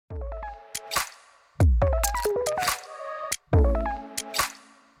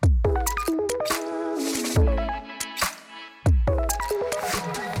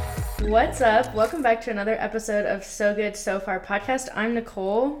What's up? Welcome back to another episode of So Good So Far podcast. I'm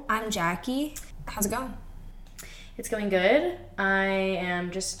Nicole. I'm Jackie. How's it going? It's going good. I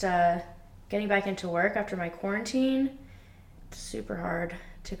am just getting back into work after my quarantine. It's super hard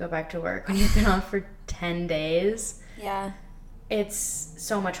to go back to work when you've been off for 10 days. Yeah. It's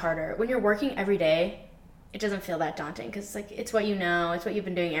so much harder. When you're working every day, it doesn't feel that daunting because it's like, it's what you know, it's what you've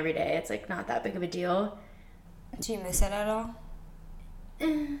been doing every day. It's like not that big of a deal. Do you miss it at all?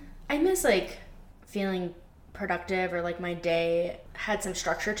 I miss like feeling productive or like my day had some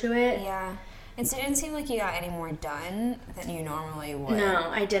structure to it. Yeah. It didn't seem like you got any more done than you normally would. No,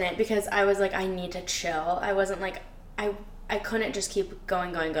 I didn't because I was like, I need to chill. I wasn't like, I couldn't just keep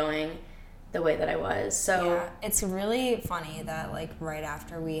going the way that I was. So yeah, it's really funny that like right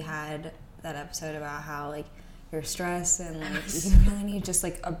after we had that episode about how like you're stressed and like you really need just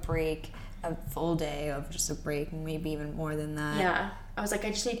like a break, a full day of just a break, maybe even more than that. Yeah. I was like, I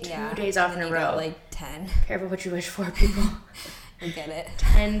just need 2 days off in a row. Got, like 10. Careful what you wish for, people. I get it.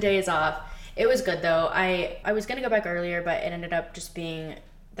 10 days off. It was good though. I was going to go back earlier, but it ended up just being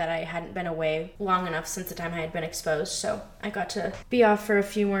that I hadn't been away long enough since the time I had been exposed. So I got to be off for a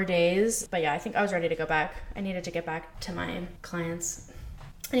few more days. But yeah, I think I was ready to go back. I needed to get back to my clients.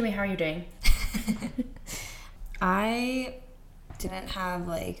 Anyway, how are you doing? I didn't have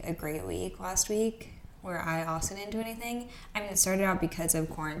like a great week last week where I also didn't do anything. I mean, it started out because of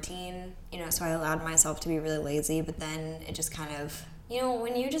quarantine, so I allowed myself to be really lazy, but then it just kind of,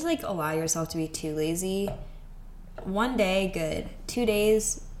 when you just like allow yourself to be too lazy, one day, good. 2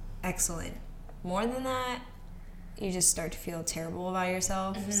 days, excellent. More than that, you just start to feel terrible about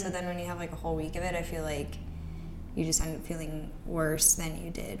yourself. Mm-hmm. So then when you have like a whole week of it, I feel like you just end up feeling worse than you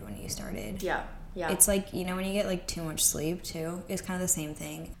did when you started. Yeah. Yeah. It's like, when you get like too much sleep too, it's kind of the same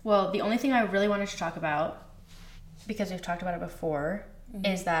thing. Well, the only thing I really wanted to talk about, because we've talked about it before,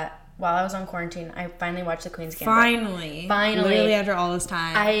 is that while I was on quarantine, I finally watched The Queen's Gambit. Finally. Literally after all this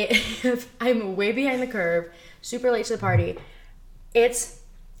time. I'm way behind the curve, super late to the party. If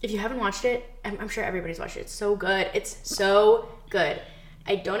you haven't watched it, I'm sure everybody's watched it. It's so good. It's so good.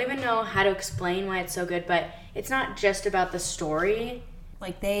 I don't even know how to explain why it's so good, but it's not just about the story.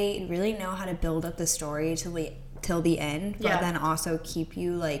 Like, they really know how to build up the story till the end, but then also keep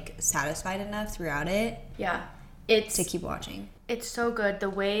you, like, satisfied enough throughout it. Yeah. To keep watching. It's so good. The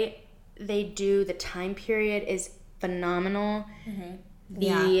way they do the time period is phenomenal. Mm-hmm.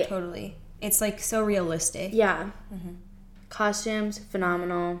 Yeah, totally. It's, like, so realistic. Yeah. Mm-hmm. Costumes,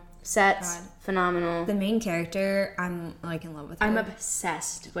 phenomenal. Sets, phenomenal. The main character, I'm, like, in love with her. I'm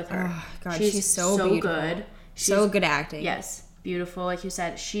obsessed with her. Oh, God, she's so beautiful. Good. So good acting. Yes. Beautiful, like you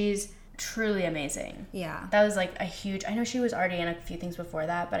said. She's truly amazing. Yeah. That was like a huge, I know she was already in a few things before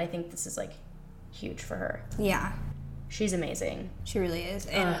that, but I think this is like huge for her. Yeah. She's amazing. She really is.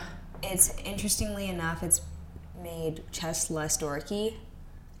 And it's, interestingly enough, it's made chess less dorky.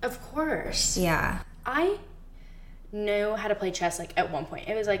 Of course. Yeah. I knew how to play chess like at one point.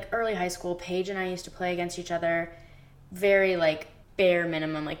 It was like early high school. Paige and I used to play against each other. Very like bare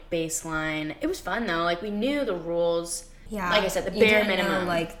minimum, like baseline. It was fun though. Like we knew the rules. Yeah. Like I said, the bare minimum.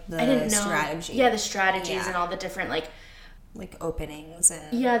 Like the I didn't know, strategy. Yeah, the strategies and all the different like openings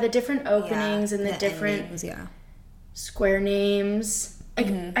and the different openings and the different endings, square names. Like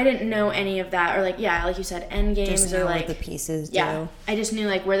I didn't know any of that, or like you said, end games just know or like what the pieces do. Yeah, I just knew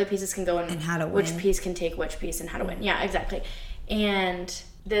like where the pieces can go and how to win. Which piece can take which piece and how to win. Yeah, exactly. And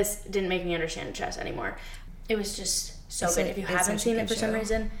this didn't make me understand chess anymore. It was just so good. If you haven't seen it for some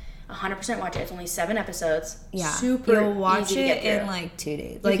reason, 100% watch it. It's only 7 episodes. Yeah. Super You'll watch easy to get it through. in like 2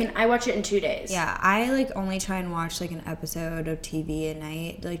 days. I watch it in 2 days. Yeah, I like only try and watch like an episode of TV a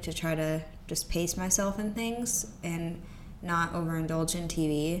night, like to try to just pace myself in things and not overindulge in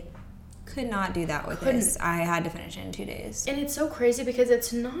TV. Could not do that with this. I had to finish it in 2 days. And it's so crazy because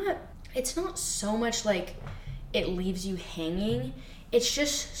it's not so much like it leaves you hanging. It's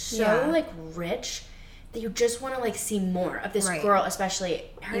just so like rich that you just want to like see more of this girl, especially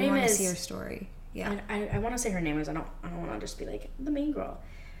her name is. You want to see her story. Yeah. I want to say her name is. I don't want to just be like the main girl.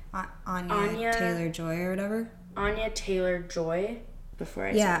 Anya Taylor-Joy or whatever. Anya Taylor-Joy. Before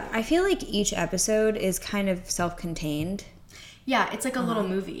I say that. I feel like each episode is kind of self-contained. Yeah, it's like a little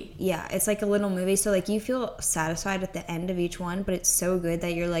movie. Yeah, it's like a little movie. So like you feel satisfied at the end of each one, but it's so good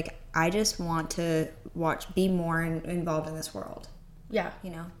that you're like, I just want to be more involved in this world. Yeah.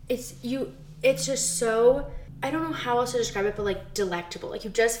 It's just so, I don't know how else to describe it, but like delectable. Like you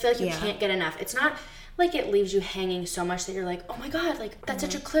just feel like you can't get enough. It's not like it leaves you hanging so much that you're like, oh my God, like that's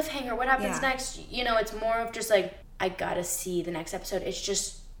such a cliffhanger. What happens next? It's more of just like, I gotta see the next episode. It's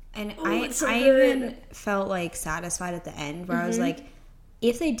just, and I even felt like satisfied at the end where I was like,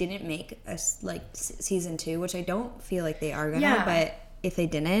 if they didn't make a season 2, which I don't feel like they are gonna, but if they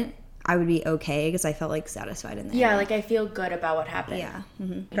didn't, I would be okay because I felt like satisfied in the end. Like I feel good about what happened. Yeah.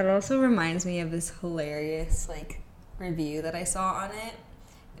 Mm-hmm. That also reminds me of this hilarious like review that I saw on it.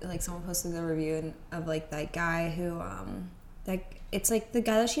 Like someone posted a review of like that guy who it's like the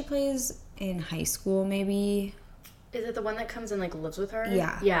guy that she plays in high school, maybe. Is it the one that comes and like lives with her?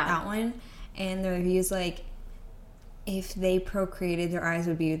 Yeah, that one. And the review is like, if they procreated, their eyes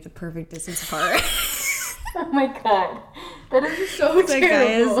would be the perfect distance apart. Oh my god, that is so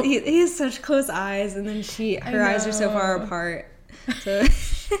terrible. Guy he has such close eyes, and then her eyes are so far apart. So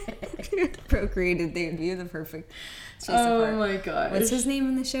if procreated, they would be the perfect distance apart. Oh my god. What's his name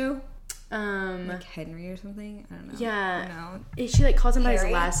in the show? Like Henry or something? I don't know. Yeah. She like calls him by his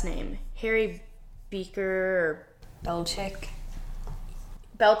last name. Harry Beaker or Beltic.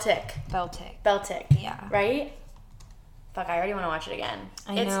 Yeah. Right? Fuck, I already want to watch it again.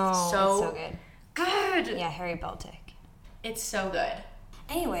 I know. It's so good. Good. Yeah, Harry Beltic. It's so good.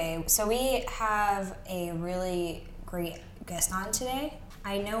 Anyway, so we have a really great guest on today.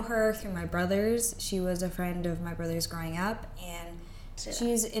 I know her through my brothers. She was a friend of my brother's growing up, and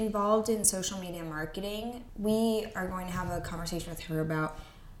she's involved in social media marketing. We are going to have a conversation with her about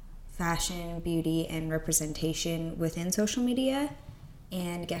fashion, beauty, and representation within social media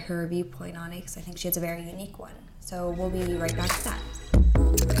and get her viewpoint on it because I think she has a very unique one. So we'll be right back to that.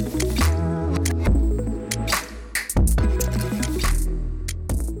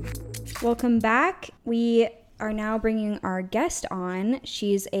 Welcome back. We are now bringing our guest on.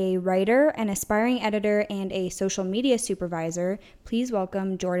 She's a writer, an aspiring editor, and a social media supervisor. Please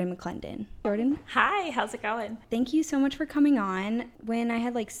welcome Jordan McClendon. Jordan? Hi, how's it going? Thank you so much for coming on. When I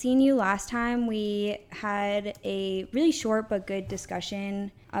had seen you last time, we had a really short but good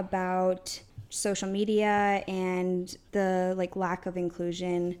discussion about social media and the lack of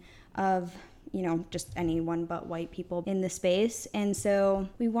inclusion of just anyone but white people in the space. And so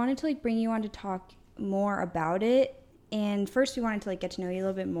we wanted to bring you on to talk more about it. And first we wanted to get to know you a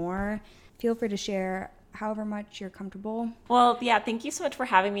little bit more. Feel free to share however much you're comfortable. Well, yeah, thank you so much for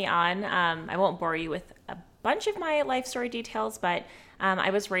having me on. I won't bore you with a bunch of my life story details, but I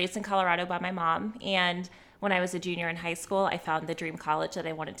was raised in Colorado by my mom. And when I was a junior in high school, I found the dream college that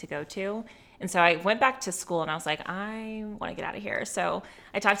I wanted to go to. And so I went back to school and I was like, I want to get out of here. So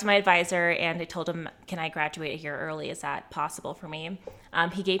I talked to my advisor and I told him, can I graduate a year early? Is that possible for me?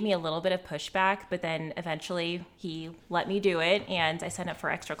 He gave me a little bit of pushback, but then eventually he let me do it. And I signed up for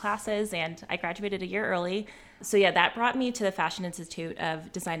extra classes and I graduated a year early. So yeah, that brought me to the Fashion Institute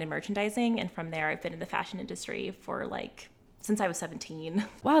of Design and Merchandising. And from there, I've been in the fashion industry for since I was 17.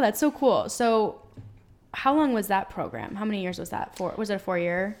 Wow, that's so cool. So how long was that program? How many years was that for? Was it a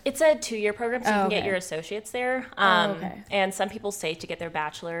 4-year? It's a 2-year program, so you can get your associates there. Okay. And some people say to get their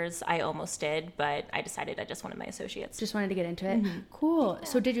bachelor's. I almost did, but I decided I just wanted my associates. Just wanted to get into it? Mm-hmm. Cool. Yeah.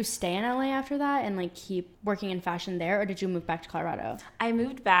 So did you stay in LA after that and keep working in fashion there, or did you move back to Colorado? I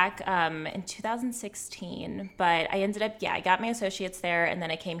moved back in 2016, but I ended up, I got my associates there, and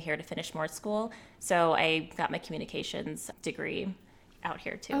then I came here to finish more school. So I got my communications degree out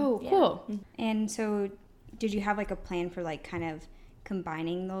here too. Oh, cool. And so did you have a plan for kind of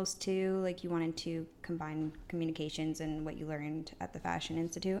combining those two? You wanted to combine communications and what you learned at the Fashion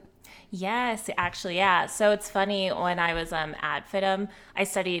Institute? Yes, actually, yeah. So it's funny, when I was at FITM, I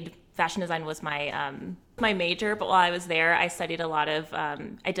studied fashion design was my my major, but while I was there, I studied a lot of,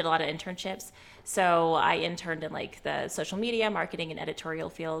 I did a lot of internships. So I interned in the social media, marketing, and editorial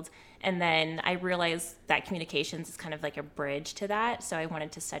field. And then I realized that communications is kind of a bridge to that. So I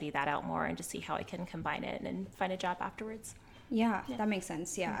wanted to study that out more and to see how I can combine it and find a job afterwards. Yeah, that makes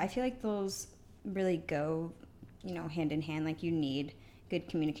sense. Yeah, I feel those really go, hand in hand. You need good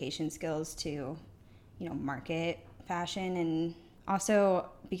communication skills to, market fashion, and also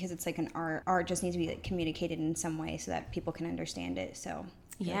because it's an art just needs to be communicated in some way so that people can understand it. So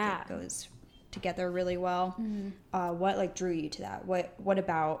it goes together really well. Mm-hmm. What drew you to that? What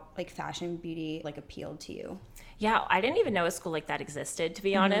about fashion, beauty appealed to you? Yeah, I didn't even know a school like that existed, to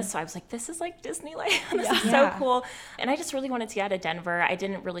be honest. So I was like, this is Disneyland. This is so cool. And I just really wanted to get out of Denver. I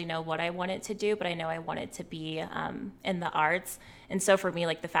didn't really know what I wanted to do, but I know I wanted to be in the arts. And so for me,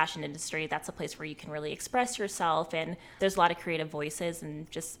 the fashion industry, that's a place where you can really express yourself. And there's a lot of creative voices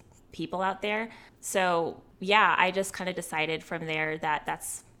and just people out there. So yeah, I just kind of decided from there that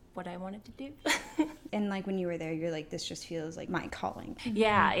that's what I wanted to do. And like when you were there, you're like, this just feels like my calling.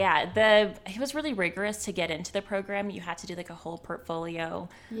 Yeah. It was really rigorous to get into the program. You had to do like a whole portfolio.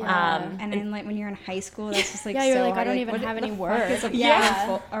 And then like when you're in high school, that's just like you're so like, hard. I don't even have any work.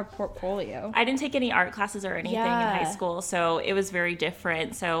 Our portfolio. I didn't take any art classes or anything in high school, so it was very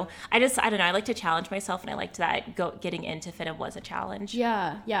different. So I don't know, I like to challenge myself, and I liked that getting into FIDM was a challenge.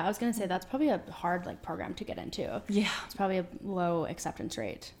 Yeah, I was gonna say that's probably a hard like program to get into. Yeah, it's probably a low acceptance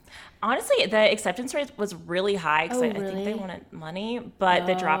rate. Honestly, the acceptance rate was really high because I think they wanted money, but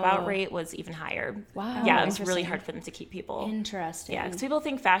the dropout rate was even higher. Wow. Yeah, it was really hard for them to keep people. Interesting. Yeah, because people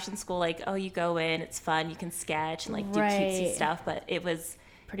think fashion school, like, oh, you go in, it's fun, you can sketch and like do cutesy stuff, but it was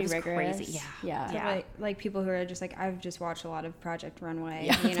pretty rigorous. Crazy. Yeah. Like people who are just like, I've just watched a lot of Project Runway.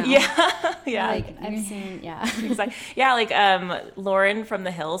 Yeah. You know? Yeah. Like I've seen. Yeah. Exactly. Yeah. Like Lauren from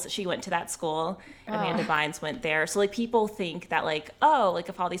The Hills, she went to that school. Amanda Bynes went there. So like people think that like, oh, like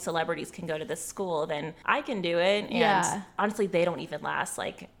if all these celebrities can go to this school, then I can do it. And honestly, they don't even last.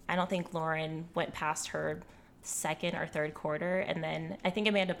 Like I don't think Lauren went past her second or third quarter, and then I think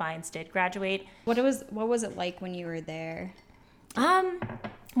Amanda Bynes did graduate. What was it like when you were there?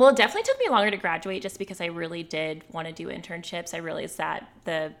 Well, it definitely took me longer to graduate just because I really did want to do internships. I realized that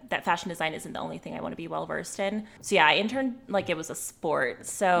that fashion design isn't the only thing I want to be well versed in. So yeah, I interned like it was a sport.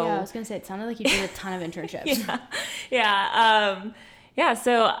 So yeah, I was gonna say it sounded like you did a ton of internships.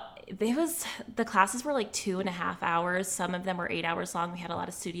 So the classes were like 2.5 hours. Some of them were 8 hours long. We had a lot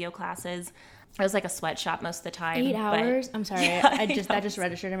of studio classes. It was like a sweatshop most of the time. 8 hours? I'm sorry. That just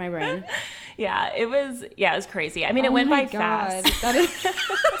registered in my brain. It was crazy. I mean, it went by fast. That is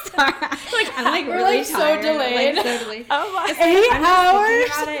sorry. I'm like we're really like tired. so delayed. Like, so delayed. Oh my. 8 hours?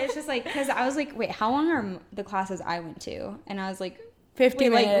 About it. It's just like, because I was like, wait, how long are the classes I went to? And I was like, 50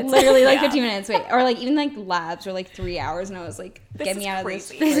 minutes. Like literally like 15 minutes. Wait, or like even like labs were like 3 hours, and I was like, get me out of this.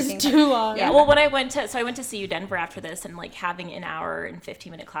 This is too long. Yeah. Well, when I went to CU Denver after this, and like having an hour and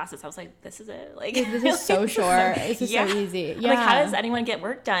 15-minute classes, I was like, this is it. Like this is so short. This is so easy. Yeah. Like how does anyone get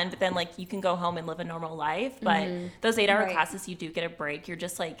work done? But then like you can go home and live a normal life. But those 8-hour classes, you do get a break. You're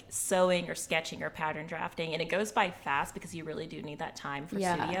just like sewing or sketching or pattern drafting, and it goes by fast because you really do need that time for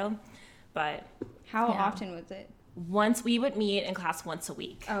studio. But how often was it? Once we would meet in class once a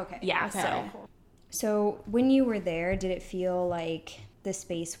week. Oh, okay. Yeah. Okay. So when you were there, did it feel like the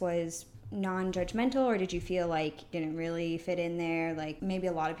space was non-judgmental, or did you feel like you didn't really fit in there? Like maybe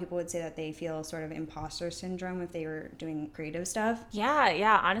a lot of people would say that they feel sort of imposter syndrome if they were doing creative stuff.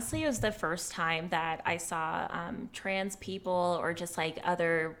 Yeah. Honestly, it was the first time that I saw trans people or just like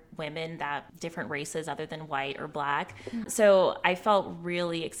other women that different races other than white or black. So I felt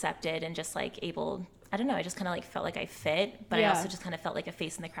really accepted and just like able. I don't know, I just kind of like felt like I fit, but I also just kind of felt like a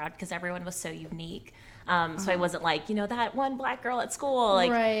face in the crowd because everyone was so unique. So I wasn't like, that one black girl at school.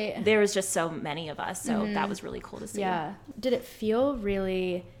 Like there was just so many of us. So that was really cool to see. Yeah. Did it feel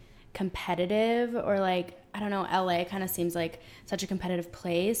really competitive, or like, I don't know, LA kind of seems like such a competitive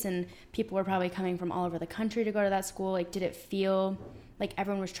place, and people were probably coming from all over the country to go to that school. Like, did it feel like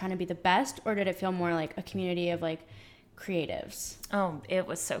everyone was trying to be the best, or did it feel more like a community of like creatives? Oh, it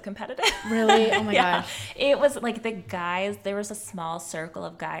was so competitive. Really? Oh my gosh. It was like the guys, there was a small circle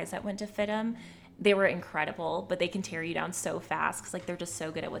of guys that went to FIDM. They were incredible, but they can tear you down so fast because like they're just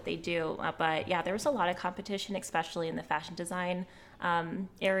so good at what they do. But yeah, there was a lot of competition, especially in the fashion design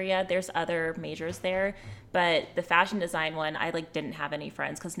area. There's other majors there, but the fashion design one, I like didn't have any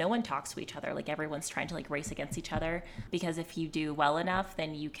friends because no one talks to each other. Like everyone's trying to like race against each other, because if you do well enough,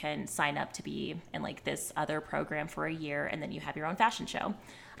 then you can sign up to be in like this other program for a year, and then you have your own fashion show.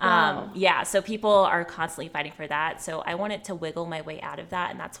 Wow. So people are constantly fighting for that. So I wanted to wiggle my way out of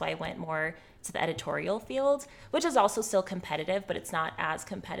that, and that's why I went more to the editorial field, which is also still competitive, but it's not as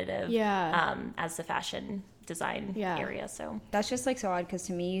competitive as the fashion design area. So that's just like so odd, because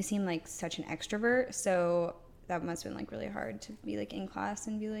to me you seem like such an extrovert, so that must have been like really hard to be like in class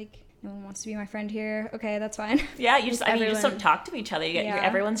and be like, no one wants to be my friend here. Okay, that's fine. Yeah, you just don't talk to each other.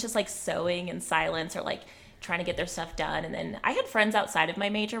 Everyone's just like sewing in silence or like trying to get their stuff done. And then I had friends outside of my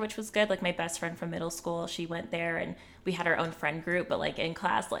major, which was good. Like my best friend from middle school, she went there, and we had our own friend group, but like in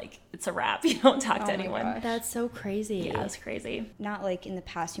class, like it's a wrap. You don't talk to anyone. Gosh. That's so crazy. Yeah, it's crazy. Not like in the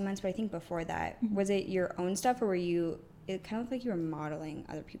past few months, but I think before that, was it your own stuff, or were you, it kind of looked like you were modeling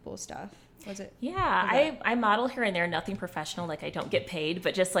other people's stuff? Was it? Yeah, I model here and there, nothing professional. Like I don't get paid,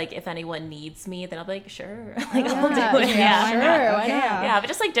 but just like if anyone needs me, then I'll be like, sure. Like I'll do it. Yeah, sure. Why not? Yeah, but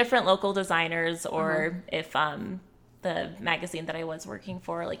just like different local designers, or if the magazine that I was working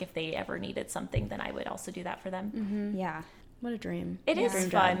for, like if they ever needed something, then I would also do that for them. Yeah. What a dream. It is Dream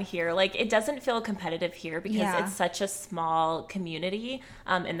fun job. here. Like, it doesn't feel competitive here because Yeah. it's such a small community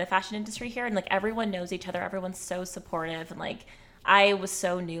in the fashion industry here. And, like, everyone knows each other. Everyone's so supportive. And, like, I was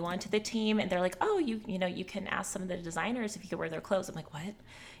so new onto the team. And they're like, oh, you know, you can ask some of the designers if you could wear their clothes. I'm like, what?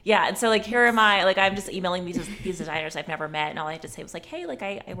 Yeah. And so, like, here am I. Like, I'm just emailing these designers I've never met. And all I had to say was, like, hey, like,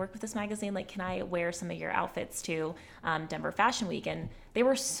 I work with this magazine. Like, can I wear some of your outfits to Denver Fashion Week? And they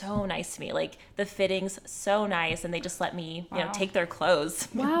were so nice to me. Like, the fittings, so nice. And they just let me, you know, take their clothes.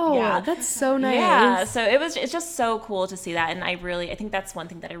 Wow, Yeah. that's so nice. Yeah, so it's just so cool to see that, and I think that's one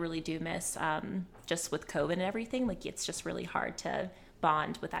thing that I really do miss, just with COVID and everything. Like, it's just really hard to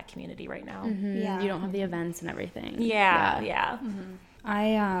bond with that community right now. Yeah. You don't have the events and everything. Yeah.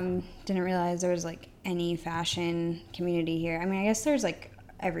 I didn't realize there was like any fashion community here. I mean, I guess there's like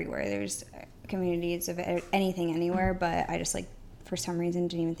everywhere. There's communities of anything anywhere, but I just like for some reason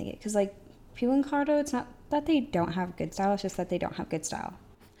didn't even think it because like people in Colorado, it's not that they don't have good style, it's just that they don't have good style.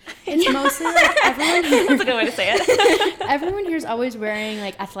 It's mostly like everyone That's a good way to say it. everyone here is always wearing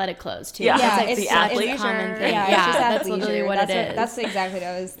like athletic clothes too. Yeah. That's, like, it's the the athleisure. common thing. Yeah, Yeah, it's just that's athleisure. literally what it is. That's exactly what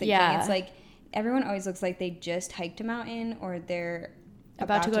I was thinking. Yeah. It's like everyone always looks like they just hiked a mountain or they're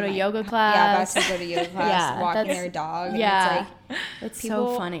About to go to like, yoga Yeah, about class. to go to yoga class, Yeah, walking that's- their dog. yeah. And it's like That's people,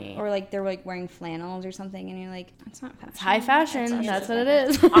 so funny. Or like they're like wearing flannels or something, and you're like, that's not fashion. It's high fashion. That's what it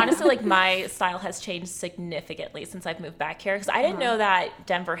is. Honestly, like, my style has changed significantly since I've moved back here because I didn't know that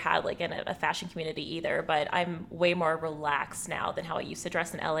Denver had like a fashion community either, but I'm way more relaxed now than how I used to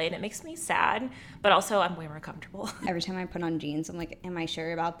dress in LA, and it makes me sad, but also I'm way more comfortable. Every time I put on jeans, I'm like, am I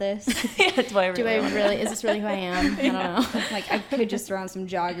sure about this? Yeah, do I Do I really really? Is this really who I am? I don't know. Like I could just throw on some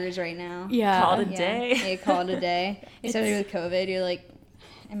joggers right now. Yeah. call it a Yeah. day? Yeah, call it a day. Especially with COVID, you're like,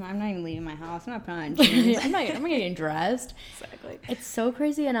 I'm not even leaving my house. I'm not putting on jeans. I'm not getting dressed. Exactly. It's so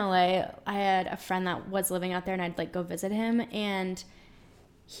crazy in LA. I had a friend that was living out there, and I'd like go visit him, and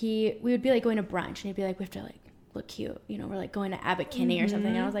we would be like going to brunch, and he'd be like, we have to like look cute, you know, we're like going to Abbot Kinney or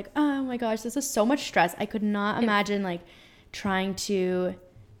something. And I was like, oh my gosh, this is so much stress. I could not imagine like trying to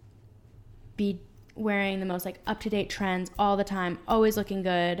be wearing the most like up-to-date trends all the time, always looking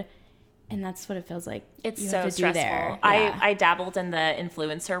good. And that's what it feels like. It's you so have to do stressful. there. Yeah. I dabbled in the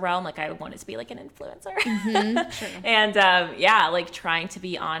influencer realm. Like, I wanted to be like an influencer. And yeah, like trying to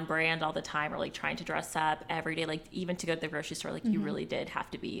be on brand all the time or like trying to dress up every day. Like, even to go to the grocery store, like you really did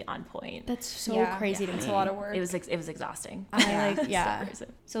have to be on point. That's so Yeah, crazy to me. It's a lot of work. It was exhausting. I like, So yeah. crazy.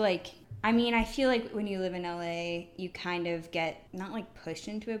 So like, I mean, I feel like when you live in LA, you kind of get not like pushed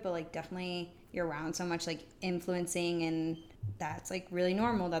into it, but like definitely you're around so much like influencing, and that's like really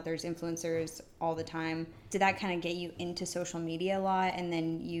normal that there's influencers all the time. Did that kind of get you into social media a lot, and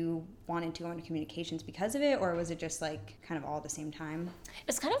then you wanted to go into communications because of it, or was it just like kind of all at the same time?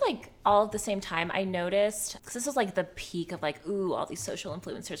 It's kind of like all at the same time. I noticed, because this was like the peak of like, ooh, all these social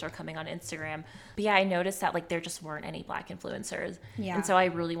influencers are coming on Instagram. But yeah, I noticed that like there just weren't any Black influencers. Yeah. And so I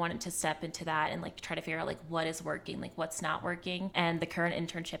really wanted to step into that and like try to figure out like what is working, like what's not working. And the current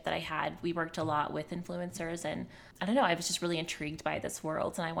internship that I had, we worked a lot with influencers, and I don't know, I was just really intrigued by this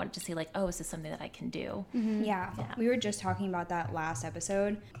world, and I wanted to see like, oh, is this something that I can do? Yeah. We were just talking about that last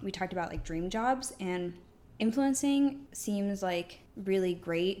episode. We talked about like dream jobs, and influencing seems like really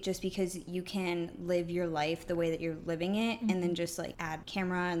great just because you can live your life the way that you're living it, and then just like add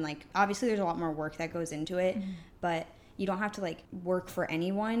camera, and like obviously there's a lot more work that goes into it, but you don't have to like work for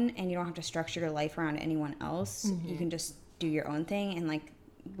anyone, and you don't have to structure your life around anyone else. You can just do your own thing, and like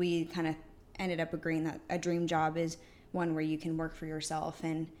we kind of ended up agreeing that a dream job is one where you can work for yourself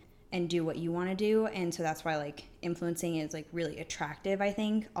and do what you want to do. And so that's why like influencing is like really attractive, I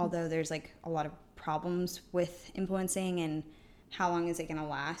think, although there's like a lot of problems with influencing and how long is it going to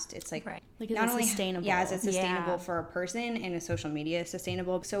last. It's like, Right. Like, is it sustainable? Yeah, is it sustainable Yeah. for a person, and is social media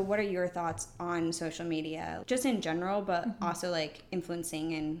sustainable? So what are your thoughts on social media just in general, but also like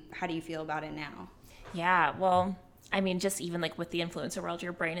influencing, and how do you feel about it now? Yeah, well, I mean, just even like with the influencer world,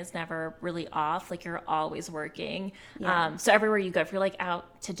 your brain is never really off. Like, you're always working. Yeah. So everywhere you go, if you're like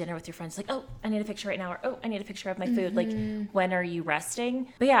out to dinner with your friends, like, oh, I need a picture right now, or oh, I need a picture of my food. Like, when are you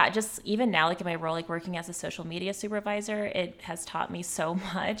resting? But yeah, just even now, like in my role, like working as a social media supervisor, it has taught me so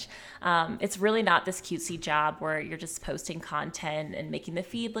much. It's really not this cutesy job where you're just posting content and making the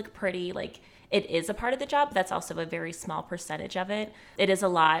feed look pretty. Like, it is a part of the job, but that's also a very small percentage of it. It is a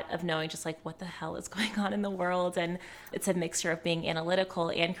lot of knowing just like what the hell is going on in the world. And it's a mixture of being analytical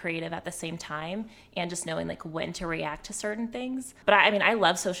and creative at the same time, and just knowing like when to react to certain things. But I mean, I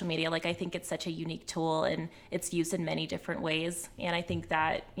love social media. Like, I think it's such a unique tool, and it's used in many different ways. And I think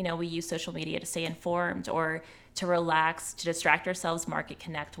that, you know, we use social media to stay informed or to relax, to distract ourselves, market,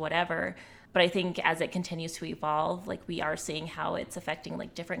 connect, whatever. But I think as it continues to evolve, like we are seeing how it's affecting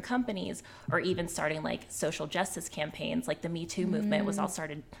like different companies, or even starting like social justice campaigns. Like the Me Too movement was all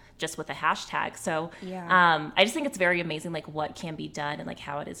started just with a hashtag. So I just think it's very amazing like what can be done and like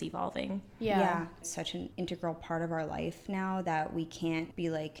how it is evolving. Yeah. It's such an integral part of our life now that we can't be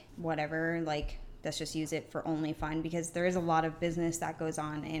like, whatever, like, let's just use it for only fun, because there is a lot of business that goes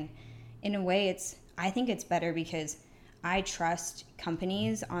on. And in a way, I think it's better because I trust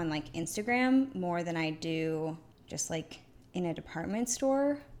companies on like Instagram more than I do just like in a department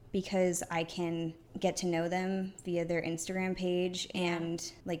store, because I can get to know them via their Instagram page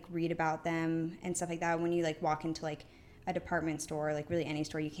and like read about them and stuff like that. When you like walk into like a department store, like really any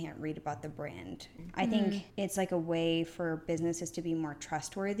store, you can't read about the brand. I think it's like a way for businesses to be more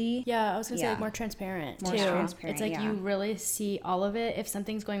trustworthy. Yeah, I was gonna say like more transparent More too. transparent, It's like yeah. you really see all of it. If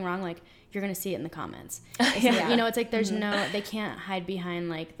something's going wrong, like you're gonna see it in the comments. You know, it's like there's no, they can't hide behind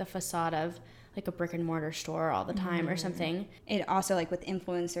like the facade of like a brick and mortar store all the time or something. It also, like with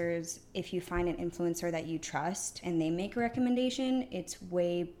influencers, if you find an influencer that you trust and they make a recommendation, it's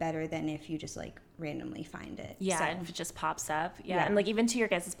way better than if you just like randomly find it. Yeah, So, if it just pops up. Yeah. And like even to your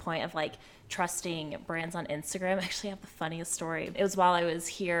guys' point of like trusting brands on Instagram, I actually have the funniest story. It was while I was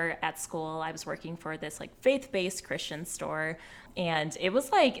here at school. I was working for this like faith-based Christian store, and it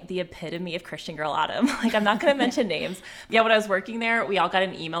was like the epitome of Christian Girl Autumn. Like I'm not going to mention names. Yeah, when I was working there, we all got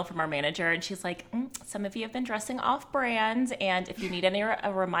an email from our manager, and she's like, some of you have been dressing off brand, and if you need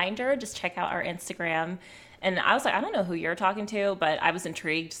a reminder, just check out our Instagram. And I was like, I don't know who you're talking to, but I was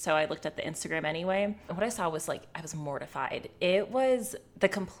intrigued, so I looked at the Instagram anyway. And what I saw was like, I was mortified. It was the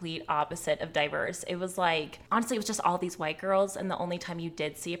complete opposite of diverse. It was like, honestly, it was just all these white girls, and the only time you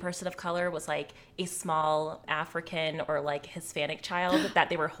did see a person of color was like a small African or like Hispanic child that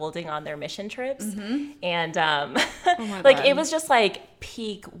they were holding on their mission trips. And like it was just like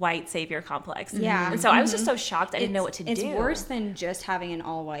peak white savior complex. Yeah. And so I was just so shocked. I didn't know what to do. It's worse than just having an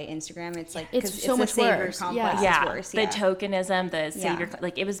all-white Instagram. It's like, It's 'cause so much the savior worse. complex Yeah, is worse. the tokenism, the savior, Yeah.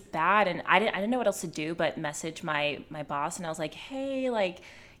 like it was bad, and I didn't know what else to do but message my boss, and I was like, hey, like,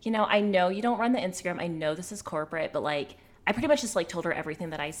 you know, I know you don't run the Instagram, I know this is corporate, but like I pretty much just like told her everything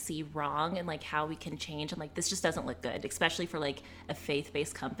that I see wrong and like how we can change. I'm like, this just doesn't look good, especially for like a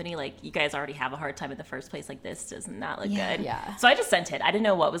faith-based company. Like you guys already have a hard time in the first place. Like this does not look good. Yeah. So I just sent it. I didn't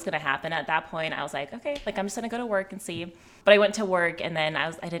know what was going to happen at that point. I was like, okay, like I'm just going to go to work and see. But I went to work, and then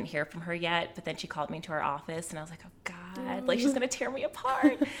I didn't hear from her yet. But then she called me into her office, and I was like, oh God, like she's going to tear me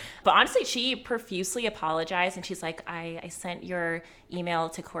apart. But honestly, she profusely apologized, and she's like, I sent your email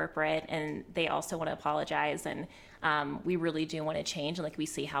to corporate, and they also want to apologize. And we really do want to change, and like we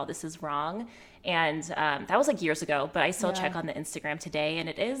see how this is wrong. And that was like years ago, but I still check on the Instagram today, and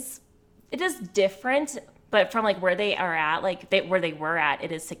it is different, but from like where they are at, like where they were at,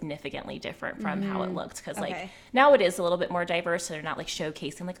 it is significantly different from how it looked, because like now it is a little bit more diverse, so they're not like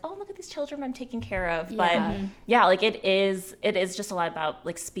showcasing like, oh, look at these children I'm taking care of. But yeah, like it is just a lot about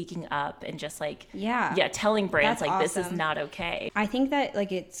like speaking up and just like telling brands That's like this is awesome. not okay. I think that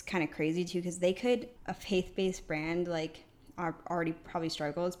like it's kind of crazy too, because a faith-based brand like already probably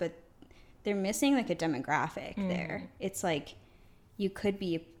struggles, but they're missing like a demographic there. It's like you could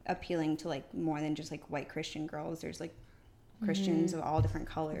be appealing to like more than just like white Christian girls. There's like Christians of all different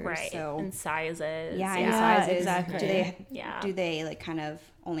colors, Right. So And sizes. and sizes. exactly. Do they like kind of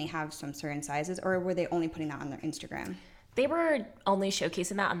only have some certain sizes, or were they only putting that on their Instagram? They were only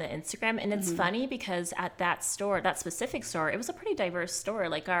showcasing that on the Instagram, and it's funny because at that store, that specific store, it was a pretty diverse store.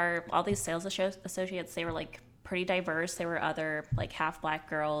 Like all these sales associates, they were like pretty diverse. There were other like half black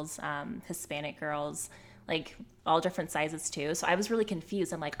girls, Hispanic girls, like all different sizes too. So I was really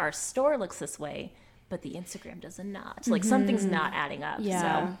confused. I'm like, our store looks this way, but the Instagram does not. Like something's not adding up.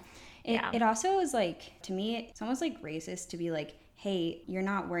 Yeah. So It also is like, to me, it's almost like racist to be like, hey, you're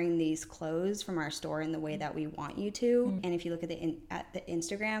not wearing these clothes from our store in the way that we want you to. And if you look at the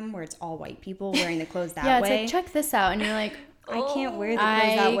Instagram where it's all white people wearing the clothes that Yeah, way, it's like, check this out, and you're like, I can't wear the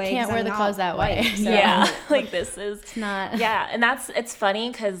clothes that way. I can't 'cause wear I'm the not clothes that way. white. So, yeah, like this is not. Yeah, and it's funny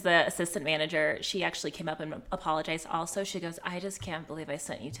because the assistant manager, she actually came up and apologized also. She goes, I just can't believe I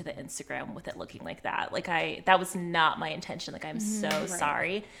sent you to the Instagram with it looking like that. Like that was not my intention. Like I'm so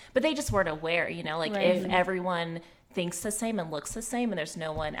sorry. But they just weren't aware, you know, like if everyone thinks the same and looks the same and there's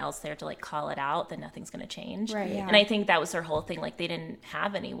no one else there to like call it out, then nothing's going to change. Right. Yeah. And I think that was their whole thing. Like they didn't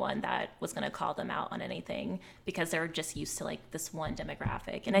have anyone that was going to call them out on anything because they were just used to like this one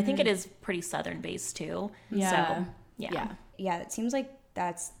demographic. And I think it is pretty Southern based too. Yeah. So yeah. Yeah, it seems like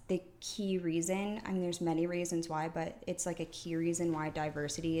that's the key reason. I mean, there's many reasons why, but it's like a key reason why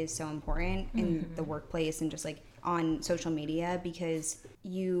diversity is so important in the workplace and just like on social media because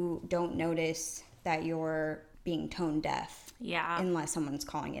you don't notice that you're being tone deaf. Yeah. Unless someone's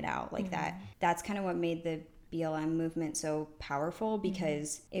calling it out like that. That's kind of what made the BLM movement so powerful,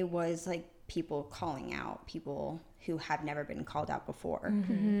 because it was like people calling out people who have never been called out before.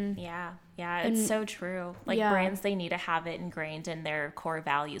 Yeah, it's so true. Like brands, they need to have it ingrained in their core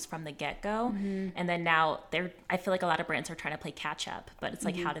values from the get-go. And then now I feel like a lot of brands are trying to play catch up, but it's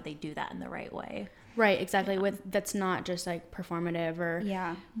like, how do they do that in the right way? Right, exactly. That's not just like performative or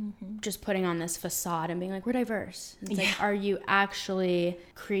just putting on this facade and being like, we're diverse. It's like, are you actually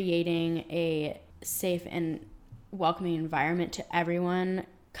creating a safe and welcoming environment to everyone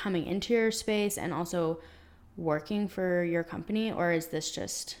coming into your space and also working for your company? Or is this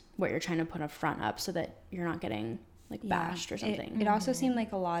just what you're trying to put a front up so that you're not getting like bashed or something? It also seemed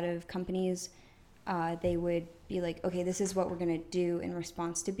like a lot of companies, they would be like, okay, this is what we're going to do in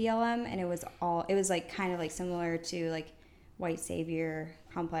response to BLM. And it was like kind of like similar to like white savior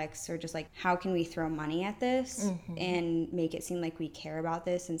complex, or just like, how can we throw money at this and make it seem like we care about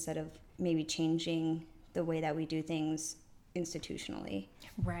this instead of maybe changing the way that we do things institutionally.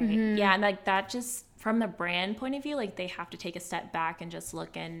 Right. Yeah. And like that, just from the brand point of view, like they have to take a step back and just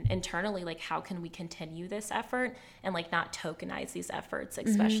look internally, like how can we continue this effort and like not tokenize these efforts,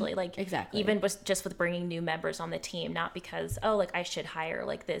 especially like even just with bringing new members on the team, not because, oh, like I should hire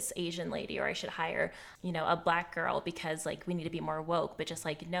like this Asian lady, or I should hire, a Black girl because like we need to be more woke, but just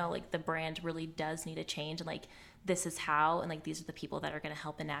like, no, like the brand really does need to change, and like this is how, and like these are the people that are going to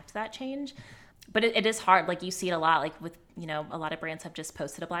help enact that change. But it is hard. Like you see it a lot, like with, a lot of brands have just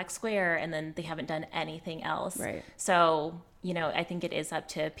posted a black square and then they haven't done anything else. Right. So, I think it is up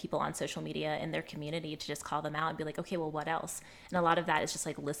to people on social media and their community to just call them out and be like, okay, well, what else? And a lot of that is just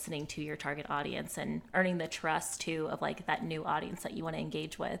like listening to your target audience and earning the trust too of like that new audience that you want to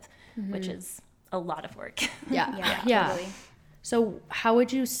engage with, which is a lot of work. Yeah. Totally. So how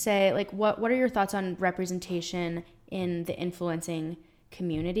would you say, like, what are your thoughts on representation in the influencing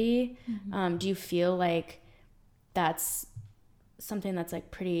community? Do you feel like that's something that's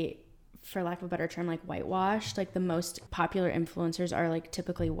like pretty, for lack of a better term, like whitewashed? Like the most popular influencers are like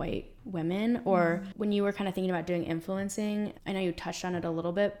typically white women, or when you were kind of thinking about doing influencing, I know you touched on it a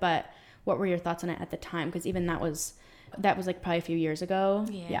little bit, but what were your thoughts on it at the time? Because even that was like probably a few years ago.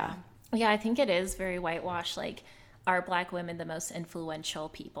 Yeah, I think it is very whitewashed. Like, are Black women the most influential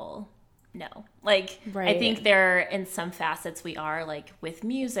people? No. Like, I think there, in some facets, we are, like, with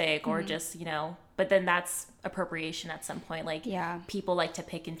music or just, but then that's appropriation at some point. Like, people like to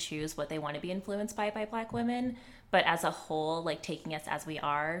pick and choose what they want to be influenced by Black women. But as a whole, like, taking us as we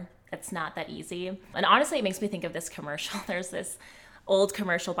are, it's not that easy. And honestly, it makes me think of this commercial. There's this old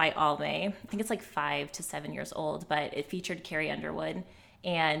commercial by Almay. I think it's like 5 to 7 years old, but it featured Carrie Underwood.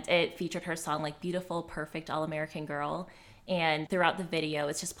 And it featured her song, like, Beautiful, Perfect, All-American Girl. And throughout the video,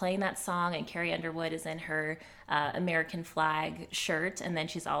 it's just playing that song, and Carrie Underwood is in her American flag shirt. And then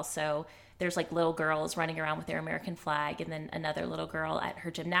there's like little girls running around with their American flag, and then another little girl at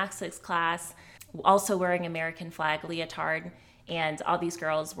her gymnastics class also wearing American flag leotard. And all these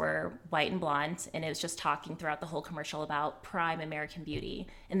girls were white and blonde, and it was just talking throughout the whole commercial about prime American beauty.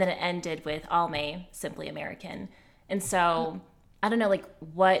 And then it ended with Almay, Simply American. And so I don't know, like,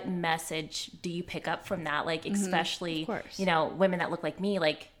 what message do you pick up from that? Like, especially, women that look like me,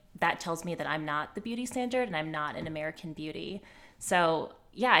 like, that tells me that I'm not the beauty standard and I'm not an American beauty. So,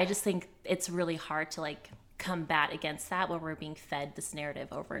 yeah, I just think it's really hard to, like, combat against that when we're being fed this narrative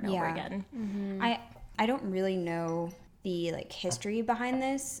over and over again. I don't really know the, like, history behind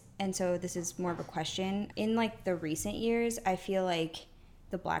this, and so this is more of a question. In, like, the recent years, I feel like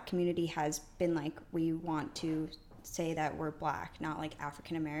the Black community has been like, we want to say that we're Black, not like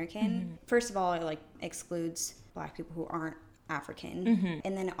African American. First of all, it like excludes Black people who aren't African,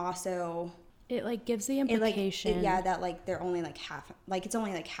 and then also it like gives the implication that like they're only like half, like it's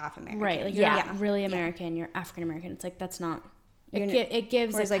only like half American, right? Like you're really American, you're African American. It's like that's not. It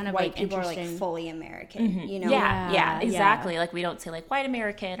gives whereas it like kind of white like people are like fully American, Yeah, exactly. Like we don't say like white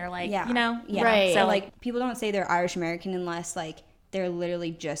American or like right. So like people don't say they're Irish American unless like they're literally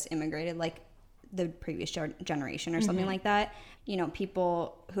just immigrated, like the previous generation or something like that.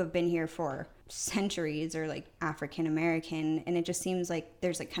 People who have been here for centuries are like African American, and it just seems like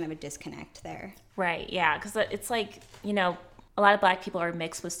there's like kind of a disconnect there. Right, yeah, because it's like, a lot of Black people are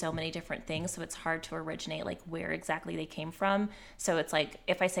mixed with so many different things, so it's hard to originate like where exactly they came from. So it's like,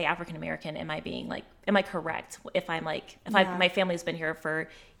 if I say African American, am I correct? If I'm like, my family's been here for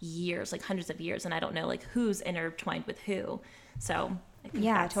years, like hundreds of years, and I don't know like who's intertwined with who. So I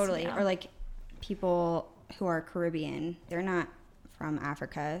think totally. Or like people who are Caribbean, they're not from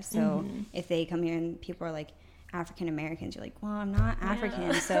Africa. So if they come here and people are like, African Americans, you're like, well, I'm not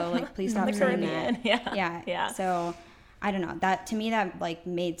African, so like please stop The saying Caribbean. that. Yeah. So I don't know, that to me that like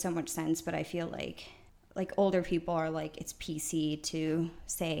made so much sense, but I feel like older people are like, it's PC to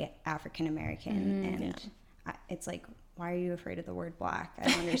say African American, and it's like, why are you afraid of the word black? I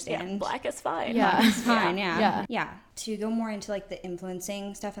don't understand. Black is fine. Yeah. It's fine. Yeah. To go more into like the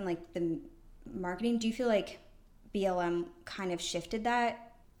influencing stuff and like the marketing, do you feel like BLM kind of shifted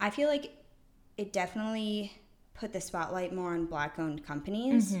that? I feel like it definitely put the spotlight more on Black owned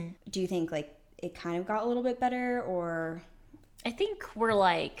companies. Do you think like it kind of got a little bit better, or? I think we're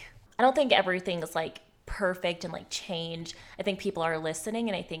like, I don't think everything is like perfect and like change. I think people are listening,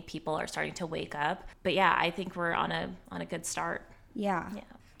 and I think people are starting to wake up. But yeah, I think we're on a good start. Yeah.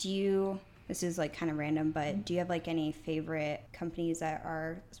 Do you, this is like kind of random, but do you have like any favorite companies that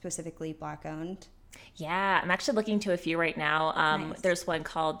are specifically Black owned? Yeah, I'm actually looking to a few right now. Nice. There's one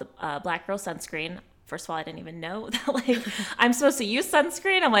called the Black Girl Sunscreen. First of all, I didn't even know that like I'm supposed to use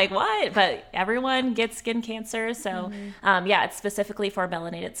sunscreen. I'm like, what? But everyone gets skin cancer. So yeah, it's specifically for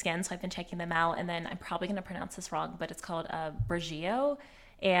melanated skin. So I've been checking them out. And then I'm probably going to pronounce this wrong, but it's called Bergio.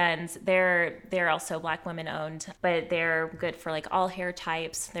 And they're also Black women owned, but they're good for like all hair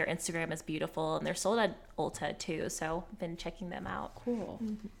types. Their Instagram is beautiful, and they're sold at Ulta too. So I've been checking them out. Cool.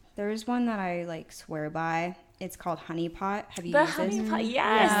 There's one that I like swear by. It's called Honey Pot. Have you The used this? Honey Pot,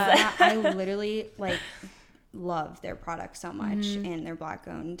 yes. Yeah, I literally like love their product so much, and they're Black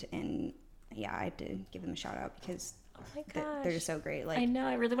owned, and yeah, I had to give them a shout out because Oh my gosh. they're just so great. Like, I know.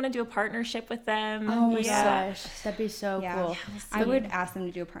 I really want to do a partnership with them. Oh my yeah. gosh, that'd be so yeah, cool. I would ask them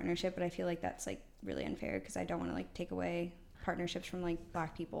to do a partnership, but I feel like that's like really unfair because I don't want to like take away partnerships from like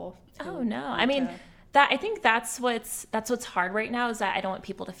Black people. Oh no. I mean, I think that's what's hard right now, is that I don't want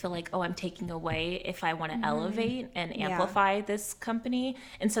people to feel like, oh, I'm taking away if I want to elevate and amplify this company.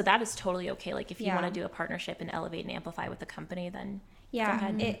 And so that is totally okay. Like if you want to do a partnership and elevate and amplify with the company, then go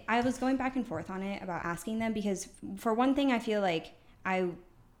ahead. I was going back and forth on it about asking them because for one thing, I feel like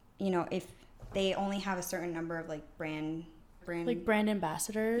if they only have a certain number of like brand Like brand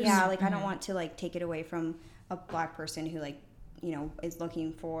ambassadors. yeah, like I don't want to like take it away from a Black person who like, is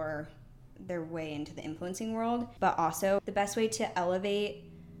looking for their way into the influencing world. But also the best way to elevate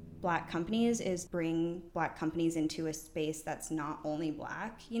Black companies is bring Black companies into a space that's not only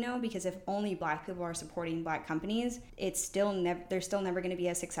Black, because if only Black people are supporting Black companies, it's still they're still never going to be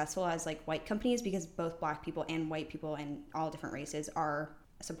as successful as like white companies, because both Black people and white people and all different races are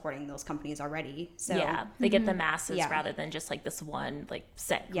supporting those companies already. So yeah, they get the masses rather than just like this one like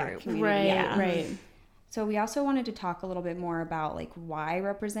set group. community. Right. So we also wanted to talk a little bit more about like why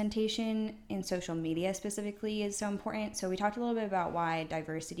representation in social media specifically is so important. So we talked a little bit about why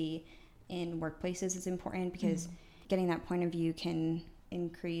diversity in workplaces is important, because getting that point of view can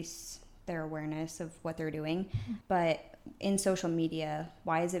increase their awareness of what they're doing. But in social media,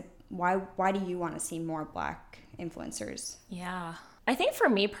 why do you want to see more Black influencers? Yeah. I think for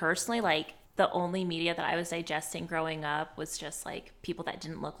me personally, like the only media that I was digesting growing up was just like people that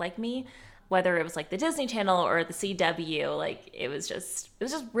didn't look like me. Whether it was like the Disney Channel or the CW, like it was just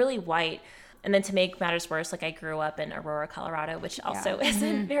really white. And then to make matters worse, like I grew up in Aurora, Colorado, which also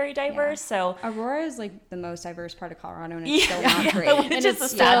isn't very diverse. So Aurora is like the most diverse part of Colorado, and it's still not great. Which is the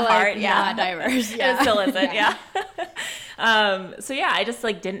sad part. Not diverse. It still isn't. Yeah. So yeah, I just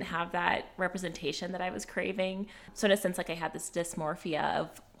like didn't have that representation that I was craving. So in a sense, like I had this dysmorphia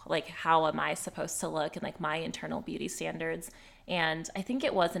of like, how am I supposed to look, and like my internal beauty standards. And I think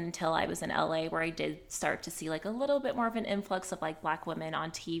it wasn't until I was in LA where I did start to see like a little bit more of an influx of like Black women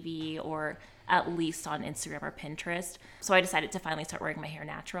on TV, or at least on Instagram or Pinterest. So I decided to finally start wearing my hair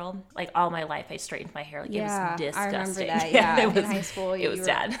natural. Like all my life I straightened my hair. Like it was disgusting. I remember that. Yeah, it was, in high school, it was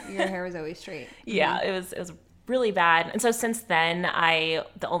bad. Your hair was always straight. Yeah, it was really bad. And so since then,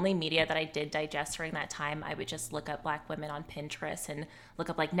 the only media that I did digest during that time, I would just look up Black women on Pinterest and look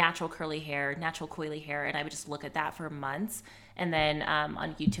up like natural curly hair, natural coily hair, and I would just look at that for months. And then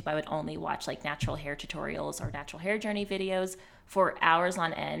on YouTube, I would only watch like natural hair tutorials or natural hair journey videos for hours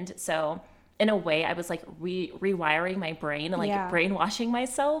on end. So in a way, I was like rewiring my brain and like brainwashing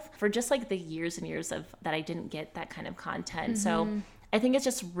myself for just like the years and years of that I didn't get that kind of content. So I think it's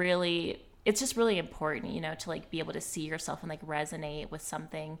just really important, to like be able to see yourself and like resonate with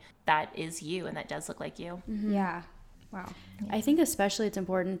something that is you and that does look like you. Yeah. Wow. I think especially it's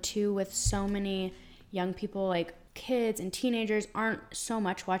important too with so many young people, like kids and teenagers aren't so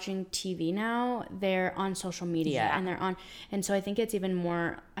much watching TV now. They're on social media and so I think it's even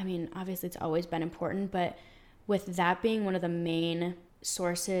more, I mean, obviously it's always been important, but with that being one of the main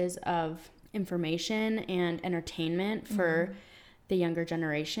sources of information and entertainment for the younger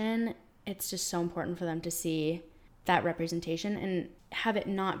generation, it's just so important for them to see that representation and have it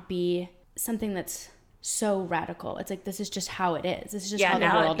not be something that's so radical. It's like, this is just how it is. This is just how the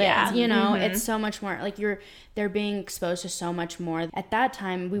world is. You know, it's so much more like they're being exposed to so much more. At that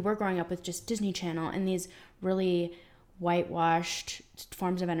time, we were growing up with just Disney Channel and these really whitewashed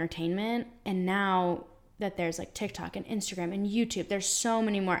forms of entertainment. And now that there's like TikTok and Instagram and YouTube, there's so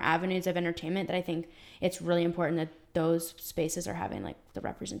many more avenues of entertainment that I think it's really important that those spaces are having like the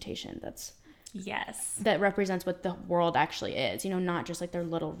representation that represents what the world actually is, you know, not just like their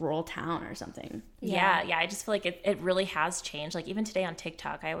little rural town or something. Yeah. I just feel like it really has changed. Like even today on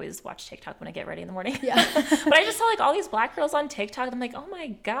TikTok, I always watch TikTok when I get ready in the morning. Yeah. But I just saw like all these Black girls on TikTok. I'm like, oh my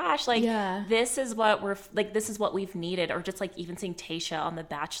gosh, like this is what this is what we've needed. Or just like even seeing Tayshia on The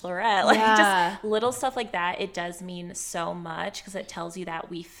Bachelorette, like just little stuff like that. It does mean so much because it tells you that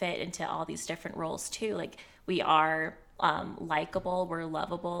we fit into all these different roles too. Like we are likable, we're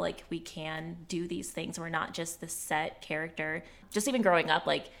lovable, like we can do these things. We're not just the set character. Just even growing up,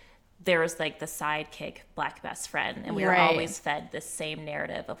 like there was like the sidekick Black best friend, and we were always fed this same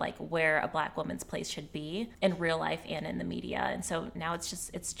narrative of like where a Black woman's place should be in real life and in the media. And so now it's just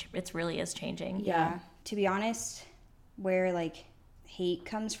it's really is changing. Yeah. To be honest, where like hate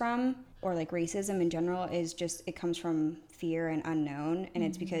comes from, or like racism in general, is just it comes from fear and unknown, and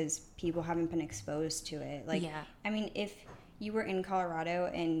it's because people haven't been exposed to it. Like I mean, if you were in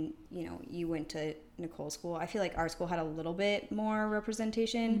Colorado and you know you went to Nicole's school, I feel like our school had a little bit more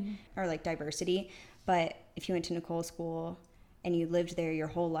representation or like diversity. But if you went to Nicole's school and you lived there your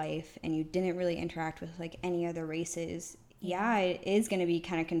whole life and you didn't really interact with like any other races, it is going to be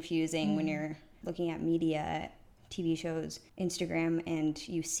kind of confusing when you're looking at media, TV shows, Instagram, and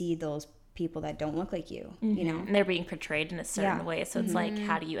you see those people that don't look like you, you know? And they're being portrayed in a certain way. So it's like,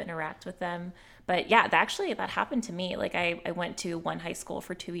 how do you interact with them? But yeah, that happened to me. Like I went to one high school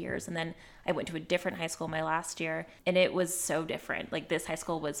for 2 years, and then I went to a different high school my last year, and it was so different. Like this high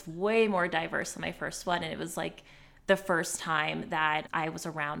school was way more diverse than my first one. And it was like the first time that I was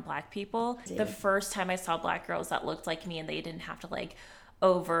around Black people, the first time I saw Black girls that looked like me, and they didn't have to like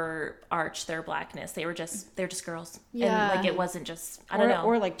overarch their Blackness. They're just girls. And like it wasn't just I don't know.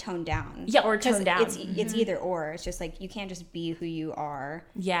 Or like toned down. Yeah, or toned down. It's either or. It's just like you can't just be who you are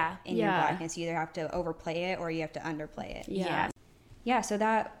in your Blackness. You either have to overplay it or you have to underplay it. Yeah, so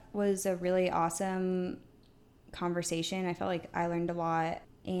that was a really awesome conversation. I felt like I learned a lot.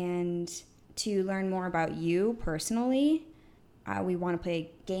 And to learn more about you personally, we want to play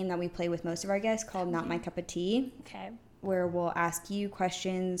a game that we play with most of our guests called Not My Cup of Tea. Okay. Where we'll ask you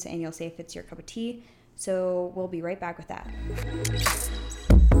questions and you'll say if it's your cup of tea. So we'll be right back with that.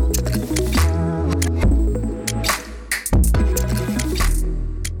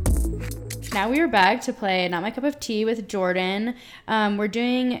 Now we are back to play Not My Cup of Tea with Jordan. We're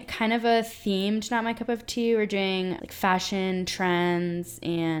doing kind of a themed Not My Cup of Tea. We're doing like fashion trends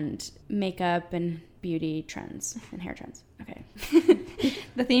and makeup and beauty trends and hair trends. Okay.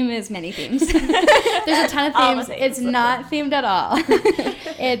 The theme is many themes. There's a ton of themes. It's not themed at all.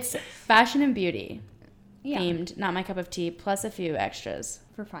 It's fashion and beauty themed, Not My Cup of Tea, plus a few extras.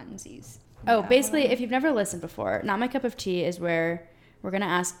 For funsies. Oh, basically, if you've never listened before, Not My Cup of Tea is where we're going to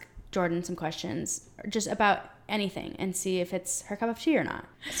ask Jordan some questions just about anything and see if it's her cup of tea or not.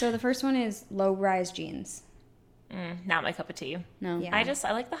 So the first one is low-rise jeans. Not my cup of tea. No. Yeah.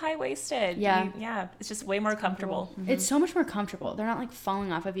 I like the high-waisted. Yeah. It's just way more comfortable. It's so much more comfortable. They're not like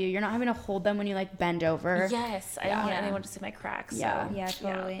falling off of you. You're not having to hold them when you like bend over. Yes. I don't want anyone to see my cracks. Yeah. So. Yeah,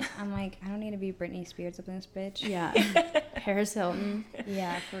 totally. Yeah. I'm like, I don't need to be Britney Spears up in this bitch. Yeah. Paris Hilton.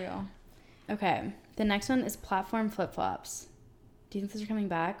 Yeah, for real. Okay. The next one is platform flip-flops. Do you think those are coming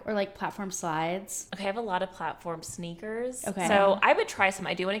back? Or like platform slides? Okay, I have a lot of platform sneakers. Okay. So I would try some.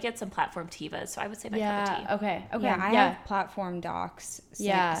 I do want to get some platform Tevas, so I would say my cup of tea. Okay. Yeah, I have platform Docs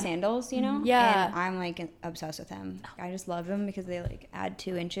sandals, you know? Yeah. And I'm like obsessed with them. I just love them because they like add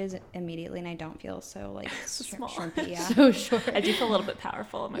 2 inches immediately and I don't feel so like small. shrimpy. Yeah. So short. I do feel a little bit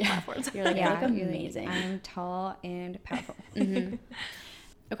powerful in my platforms. You're like, you look amazing. I'm tall and powerful.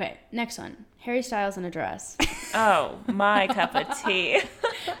 Okay, next one. Harry Styles in a dress. Oh, my cup of tea.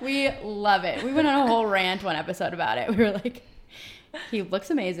 We love it. We went on a whole rant one episode about it. We were like, he looks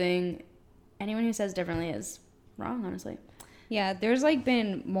amazing. Anyone who says differently is wrong, honestly. Yeah, there's like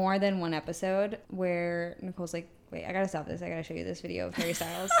been more than one episode where Nicole's like, wait, I gotta stop this. I gotta show you this video of Harry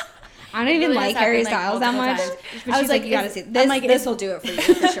Styles. I don't even like Harry Styles that much. But I was like, you gotta see this. This will do it for you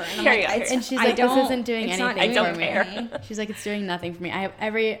for sure. And I'm like, and she's like, this isn't doing anything for me. She's like, it's doing nothing for me. I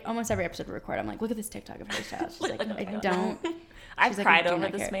have almost every episode we record, I'm like, look at this TikTok of Harry Styles. She's like, I don't I've like, cried I do over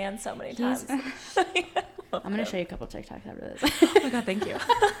not this care. man so many times. I'm gonna show you a couple TikToks after this. Oh my God, thank you.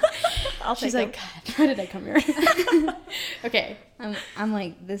 I'll She's take like, God, why did I come here? Okay. I'm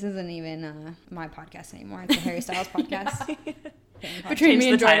like, this isn't even my podcast anymore. It's a Harry Styles podcast. Between me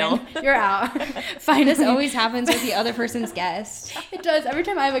and the Jordan, title. you're out. Find us. This always happens with the other person's guest. It does. Every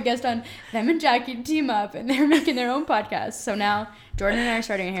time I have a guest on, them and Jackie team up and they're making their own podcast. So now Jordan and I are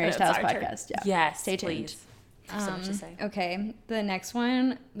starting a Harry It's Styles our turn. podcast. Yeah. Yes, Stay tuned. please. There's so much to say. Okay, the next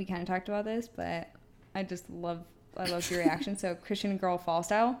one, we kind of talked about this, but I love your reaction. So Christian girl fall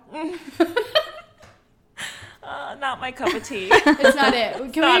style. Not my cup of tea. It's not it.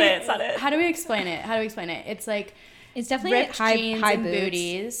 It's not it. How do we explain it? It's like It's definitely ripped high jeans high and boots.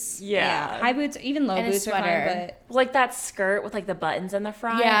 booties. Yeah. High boots, even low And a boots are fine, sweater. but Like that skirt with like the buttons in the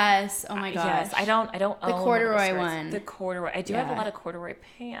front. Yes. Oh my gosh. Yes, I don't own one of those corduroy skirts. one. The corduroy. I do have a Yeah. lot of corduroy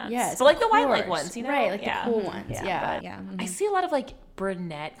pants. Yes. But like the of white leg course. ones, you know? Right, like Yeah. the cool ones. Yeah. but yeah. I see a lot of like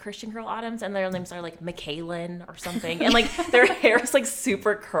brunette Christian girl autumns, and their names are like McKaylin or something, and like their hair is like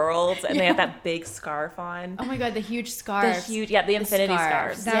super curled, and they have that big scarf on. Oh my god, the huge The scarves. huge, the infinity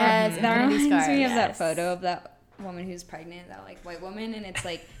scarves. scarves. Yes, that infinity reminds me of scarves. that Yes. photo of that woman who's pregnant, that like white woman, and it's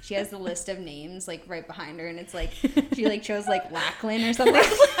like she has the list of names like right behind her, and it's like she like chose like Lachlan or something.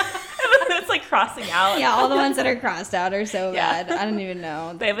 It's like crossing out. Yeah, all the ones that are crossed out are so Yeah. bad. I don't even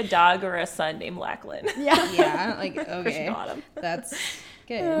know. They have a dog or a son named Lachlan. Yeah. Yeah, like okay, Christian Autumn. that's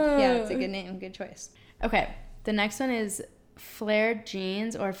good. Yeah, it's a good name, good choice. Okay. The next one is flared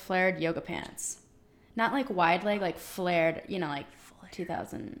jeans or flared yoga pants. Not like wide leg, like flared, like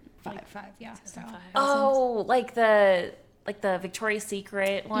 2005. Yeah. Oh, like the Victoria's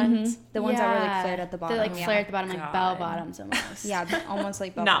Secret ones. The ones that were like flared at the bottom. They're like yeah. flared at the bottom, like bell God. bottoms almost. Yeah, but almost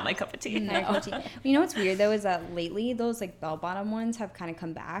like bell Not bottom. my cup of tea. No. You know what's weird though is that lately those like bell bottom ones have kind of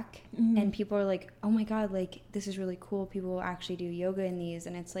come back, and people are like, "Oh my god, like this is really cool. People actually do yoga in these,"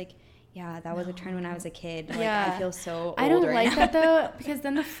 and it's like, yeah, that was a trend when I was a kid. Like, Yeah. I feel so old I don't right like now. that though, because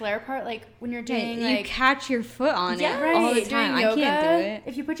then the flare part, like when you're Right, doing you like catch your foot on Yeah, it all the doing time. I yoga, can't do it.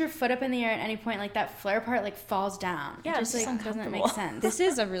 if you put your foot up in the air at any point, like that flare part like falls down. Yeah, it it's just just like doesn't make uncomfortable. sense. This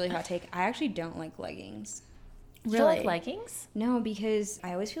is a really hot take. I actually don't like leggings. Do you like Really? leggings? No, because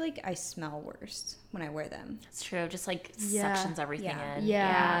I always feel like I smell worse when I wear them. It's true. Just like Yeah. suctions everything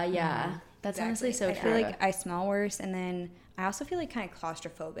Yeah. in. Yeah. That's honestly so I true. feel like I smell worse, and then I also feel like kind of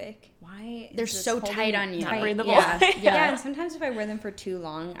claustrophobic. Why? is They're this so holding tight me on you. Not breathable. Yeah. Yeah, and sometimes if I wear them for too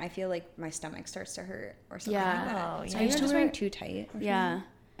long, I feel like my stomach starts to hurt or something Yeah. like that. Oh, So yeah. I used to wear- wearing too tight. or Yeah.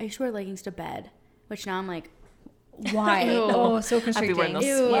 I used to wear leggings to bed, which now I'm like, something. Why? Ew. Oh, so I'd be constricting. wearing those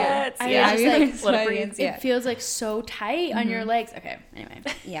Ew. sweats. I yeah, was I'd be just, wearing slippery. sweatpants, yeah. it feels like so tight on your legs. Okay, anyway,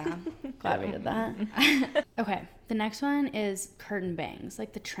 Yeah. glad we did that. Okay, the next one is curtain bangs,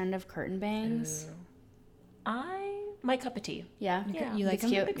 like the trend of curtain bangs. My cup of tea. Yeah, Yeah. You like it's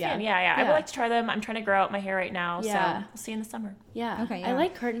them? cute. Big Yeah. fan. Yeah. I would like to try them. I'm trying to grow out my hair right now, Yeah. so we'll see in the summer. Yeah. Okay, I yeah.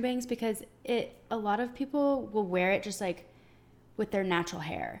 like curtain bangs because a lot of people will wear it just like with their natural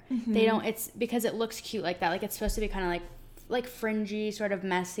hair. They don't. It's because it looks cute like that. Like it's supposed to be kind of like fringy, sort of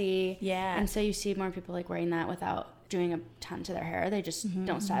messy. Yeah. And so you see more people like wearing that without doing a ton to their hair. They just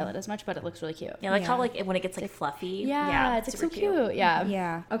don't style it as much, but it looks really cute. Yeah, like how Yeah. like when it gets like fluffy. Yeah, it's like so super cute. Yeah.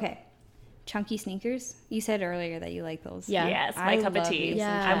 Yeah. Okay. Chunky sneakers. You said earlier that you like those. Yeah. Yes, my I cup of love tea. me some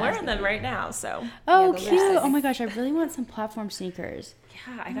Yeah. I'm wearing them right now, so Oh, Yeah, those are cute. sick. Oh my gosh, I really want some platform sneakers.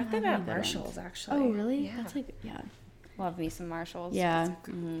 yeah, I got them at Marshalls actually. Oh, really? Yeah. That's like, yeah. Love me some Marshalls. Yeah.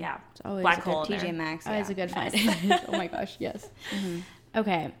 Yeah, It's always black a good hole in TJ there. Maxx. Always Yeah. a good find. Oh my gosh, yes.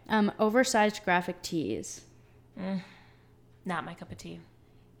 Okay. Oversized graphic tees. Not my cup of tea.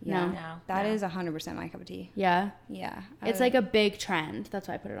 Yeah. No. No, That no. is 100% my cup of tea. Yeah. Yeah. It's like a big trend. That's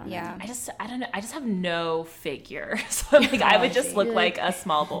why I put it on Yeah. I don't know. I just have no figure, so like I would just look You're like a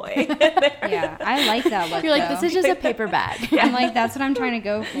small boy. Yeah. I like that look. You're like, though. this is just a paper bag. I'm like, that's what I'm trying to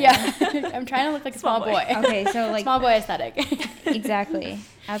go for. Yeah. I'm trying to look like a small Small boy. boy. Okay, so like Small boy aesthetic. exactly.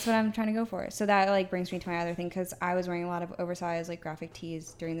 That's what I'm trying to go for. So that like brings me to my other thing because I was wearing a lot of oversized like graphic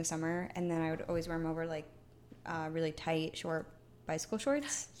tees during the summer, and then I would always wear them over like really tight, short bicycle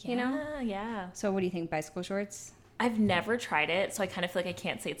shorts. You know. Yeah. So what do you think, bicycle shorts? I've never tried it, so I kind of feel like I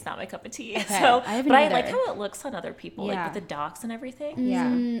can't say it's not my cup of tea. Okay, So, I haven't but I either. like how it looks on other people, like Yeah. with the docks and everything. Yeah.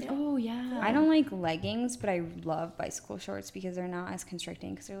 Oh, yeah. I don't like leggings, but I love bicycle shorts because they're not as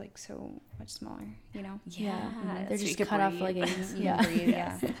constricting because they're like so much smaller. You know. Yeah. so They're you just could cut off breathe. leggings. You Yeah. can breathe,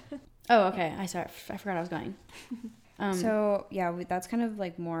 yeah. Oh, okay. I forgot I was going. So yeah, that's kind of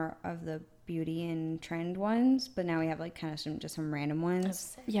like more of the beauty and trend ones, but now we have like kind of some random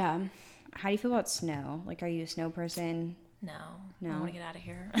ones. Yeah. How do you feel about snow? Like, are you a snow person? No. No. I want to get out of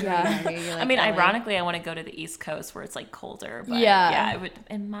here. Yeah. You're like, I mean, LA. ironically, I want to go to the East Coast where it's like colder. But Yeah. I would,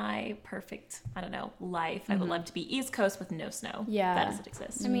 in my perfect, I don't know, life, I would love to be East Coast with no snow. Yeah. That doesn't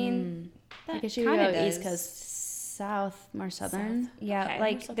exist. I mean, I that guess you kind could of go does. East Coast, South, more Southern. Yeah, Okay.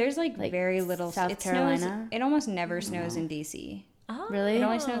 like there's like very little. South it Carolina? Snows, it almost never snows in DC. Oh. Really? It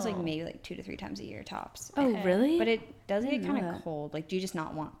only snows like maybe like 2 to 3 times a year tops. Oh, really? But it does get didn't know kind of that. cold. Like, do you just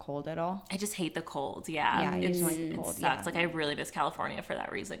not want cold at all? I just hate the cold. Yeah. Yeah, you just want it cold, sucks. yeah. Like, I really miss California for that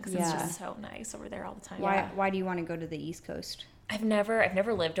reason because it's Yeah. just so nice over there all the time. Why do you want to go to the East Coast? I've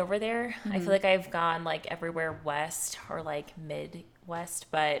never lived over there. I feel like I've gone like everywhere west or like Midwest,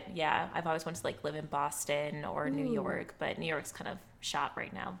 but yeah, I've always wanted to like live in Boston or New York, but New York's kind of shot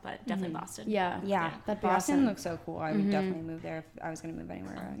right now, but definitely Boston. Yeah. Yeah, That'd be Boston awesome. looks so cool. I would definitely move there if I was going to move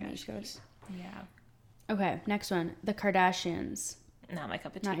anywhere on the East Coast. Yeah. Okay, next one. The Kardashians. Not my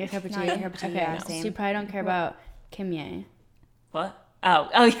cup of tea. Not your cup of tea. Not your cup of tea, Okay, yeah, so same. you probably don't care about Kim Ye. What? Oh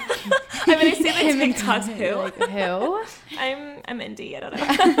yeah. I mean, I see the TikToks. Who? Like, who? I'm indie. I don't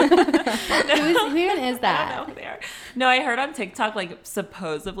know. Who even is I that? don't know who they are. No, I heard on TikTok like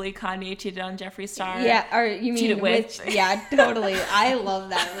supposedly Kanye cheated on Jeffree Star. Yeah, or you mean Cheated with. yeah, totally. I love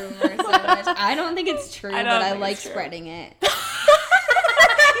that rumor so much. I don't think it's true, I but don't I think like it's true. spreading it.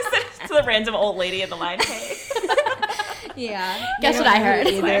 He said it to the random old lady in the line. Hey. Yeah. Guess You what I don't know heard?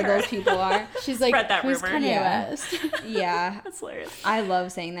 who Either of those people are. She's like, Spread that who's rumor. Kanye Yeah. West? Yeah. That's hilarious. I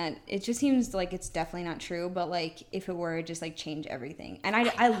love saying that. It just seems like it's definitely not true, but like if it were, it'd just like change everything. And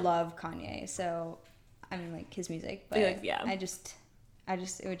I love Kanye, so I mean like his music, but Yeah. I just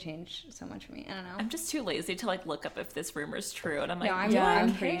it would change so much for me. I don't know. I'm just too lazy to like look up if this rumor's true, and I'm like, No, do I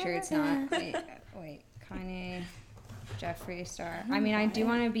I'm pretty care? sure it's not. Wait, Kanye, Jeffree Star. I mean, I do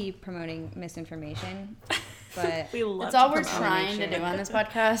want to be promoting misinformation, but We love That's all to we're promote. trying to do on this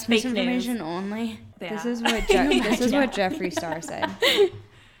podcast. Fake Misinformation only. Yeah. this is what this is what Jeffree Star said.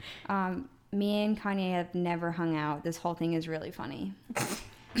 Me and Kanye have never hung out. This whole thing is really funny,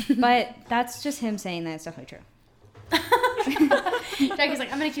 but that's just him saying that it's definitely true. Jackie's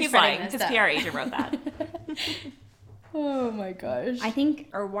like, I'm gonna keep He's spreading lying. this His stuff. PR agent wrote that. Oh my gosh. I think,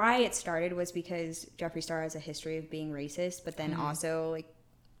 or why it started was because Jeffree Star has a history of being racist, but then also like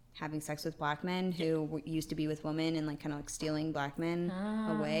having sex with black men who used to be with women and like kind of like stealing black men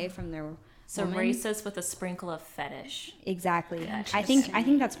away from their So women. racist with a sprinkle of fetish. Exactly. I think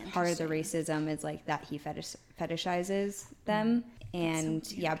that's part of the racism is like that he fetishizes them, and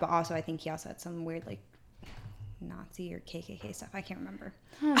yeah, but also I think he also had some weird like Nazi or KKK stuff. I can't remember.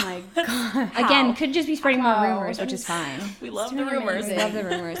 Oh my god. Again, could just be spreading more Wow. rumors, which is fine. We love the really rumors. amazing. I love the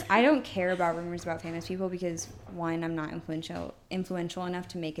rumors. I don't care about rumors about famous people because one, I'm not influential enough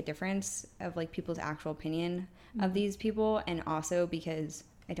to make a difference of like people's actual opinion of these people, and also because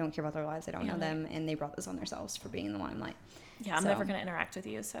I don't care about their lives. I don't know them, and they brought this on themselves for being in the limelight. Yeah, I'm So- never gonna interact with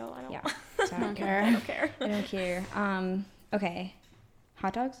you, so I don't. Yeah, Yeah. so I don't I care. don't care. I don't care. Okay,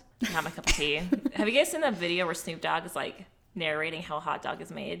 hot dogs. Not my cup of tea. Have you guys seen that video where Snoop Dogg is like narrating how a hot dog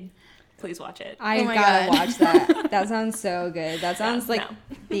is made? Please watch it. I Oh my gotta God. watch that. That sounds so good. That sounds like no.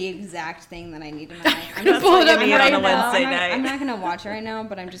 the exact thing that I need in my life. I'm That's just what it up you need right on a now. Wednesday I'm not, night. I'm not gonna watch it right now,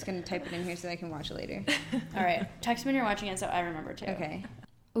 but I'm just gonna type it in here so that I can watch it later. All right. Text me when you're watching it so I remember too. Okay.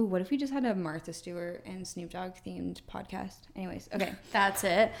 Ooh, what if we just had a Martha Stewart and Snoop Dogg themed podcast? Anyways, okay, That's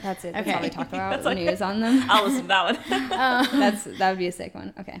it. that's it. That's Okay. all we talk about. That's The okay. news on them. I'll listen to that one. That would be a sick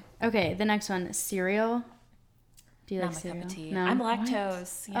one. Okay. Okay, the next one. Cereal. Do you Not like my cereal? cup of tea. No. I'm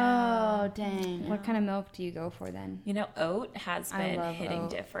lactose. Yeah. Oh dang. What kind of milk do you go for then? You know, oat has I been love hitting oat.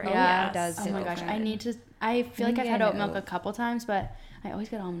 different. Yeah, it does Oh hit my gosh, different. I need to. I feel like need I've to had get oat into milk a oat. couple times, but I always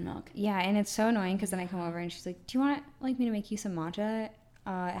get almond milk. Yeah, and it's so annoying because then I come over and she's like, "Do you want like me to make you some matcha?"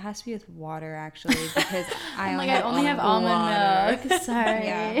 It has to be with water actually because I'm like, I only have almond water. milk. Sorry.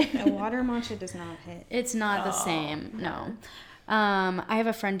 Yeah, a water matcha does not hit. It's not the same. No. I have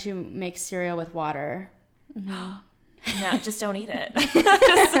a friend who makes cereal with water. No, just don't eat it.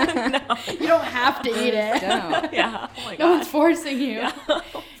 You don't have to eat it. Don't. Yeah. Oh my No one's god. forcing you.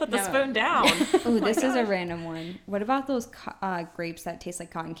 Put the No. spoon down. Oh, this is a random one. What about those grapes that taste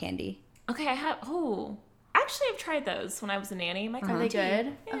like cotton candy? Okay, I have. Oh, actually, I've tried those when I was a nanny. My Are they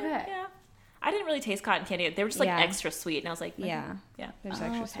good? Yeah, Okay. yeah. I didn't really taste cotton candy. They were just like Yeah. extra sweet, and I was like, Yeah, yeah. they're just Oh,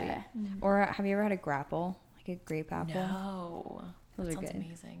 extra okay. sweet. Or have you ever had a grapple, like a grape apple? No, Those that are sounds good.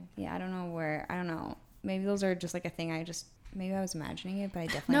 amazing. Yeah, I don't know where. I don't know. Maybe those are just like a thing. Maybe I was imagining it, but I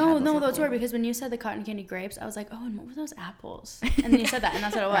definitely No, had no, those those were before. because when you said the cotton candy grapes, I was like, oh, and what were those apples? And then you said that, and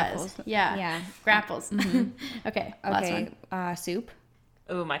that's what it was. Grapples. Yeah. Yeah. Grapples. Okay. Last Okay, one. soup.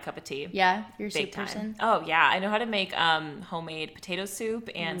 Ooh, my cup of tea. Yeah, you're a Big soup time. person. Oh yeah, I know how to make homemade potato soup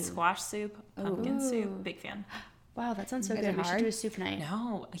and squash soup, pumpkin soup. Big fan. Wow, that sounds so Is it good. We should hard? do a soup night.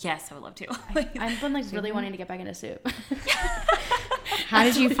 No. Yes, I would love to. I've been like really wanting to get back into soup. How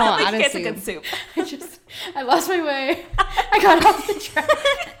did you fall out of It's a soup? good soup. I lost my way. I got off the track.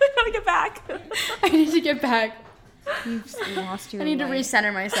 I gotta get back. I need to get back. You've lost your I need to way.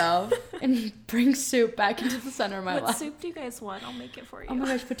 recenter myself and bring soup back into the center of my What life. soup do you guys want? I'll make it for you. Oh my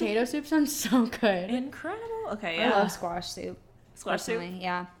gosh, potato soup sounds so good. Incredible. Okay, I yeah. love squash soup. Squash soup. personally.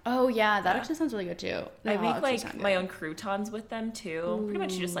 Yeah. Oh yeah, that actually sounds really good too. I That'll make actually like sound my good. own croutons with them too. Pretty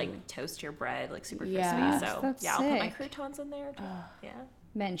much you just like toast your bread like super crispy. Yes, So that's yeah, I'll put my sick. croutons in there. Too. Yeah.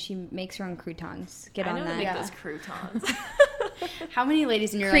 Man, she makes her own croutons. Get I on know to that. make Yeah. those croutons. How many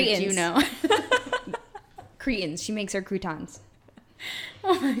ladies in your life do you Cretans. know? Cretans. She makes her croutons.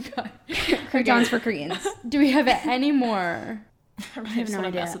 Oh my god. Croutons for Cretans. Do we have any more? I have no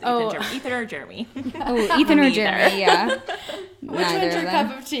idea. With Oh. Ethan or Jeremy. Oh, Ethan or Neither. Jeremy, yeah. Which Neither one's your of cup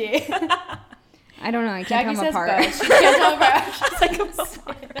them. of tea? I don't know. I can't Jackie tell them says apart. both. She can't tell apart. It's like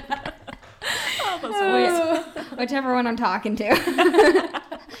a Oh, that's funny. Whichever one I'm talking to.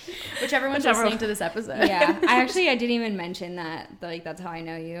 Whichever one's Whichever listening to this episode. Yeah. I didn't even mention that. Like, that's how I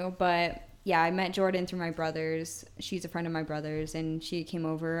know you. But yeah, I met Jordan through my brothers. She's a friend of my brother's, and she came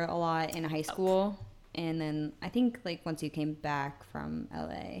over a lot in high school. And then I think like once you came back from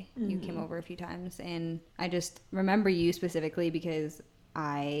LA, you came over a few times. And I just remember you specifically because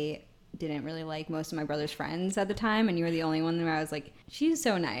I didn't really like most of my brother's friends at the time, and you were the only one where I was like, she's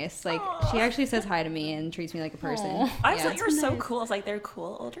so nice. Like, she actually says hi to me and treats me like a person. Aw. I Yeah. thought you were so cool. I was like, they're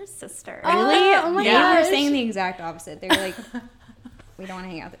cool older sister. Really? Oh my They gosh. were saying the exact opposite. They were like, we don't want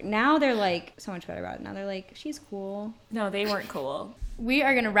to hang out there. Now they're like so much better about it. Now they're like, she's cool. No, they weren't cool. We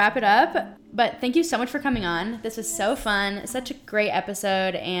are going to wrap it up, but thank you so much for coming on. This was so fun. Such a great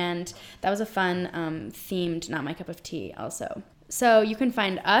episode, and that was a fun themed Not My Cup of Tea also. So you can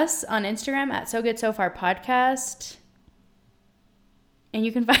find us on Instagram at So Good So Far Podcast. And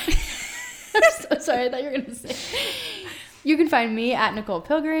you can find... I'm so sorry, I thought you were going to say... You can find me at Nicole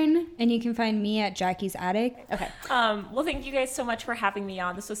Pilgrim. And you can find me at Jackie's Attic. Okay. Well, thank you guys so much for having me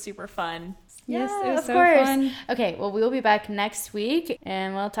on. This was super fun. Yes, Yeah, it was of so course. fun. Okay, well, we will be back next week,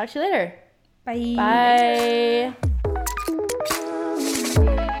 and we'll talk to you later. Bye. Bye.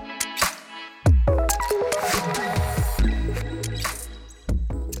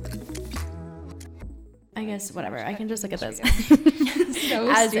 I guess whatever. I can just look at this. So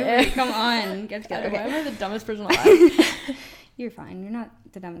As stupid. if- Come on, get together. Why Okay. am I the dumbest person alive? You're fine. You're not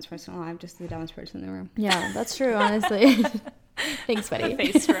the dumbest person alive, just the dumbest person in the room. Yeah, that's true, honestly. Thanks, buddy.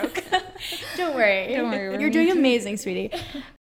 Face stroke. Don't worry. Don't worry, we're You're doing amazing, sweetie.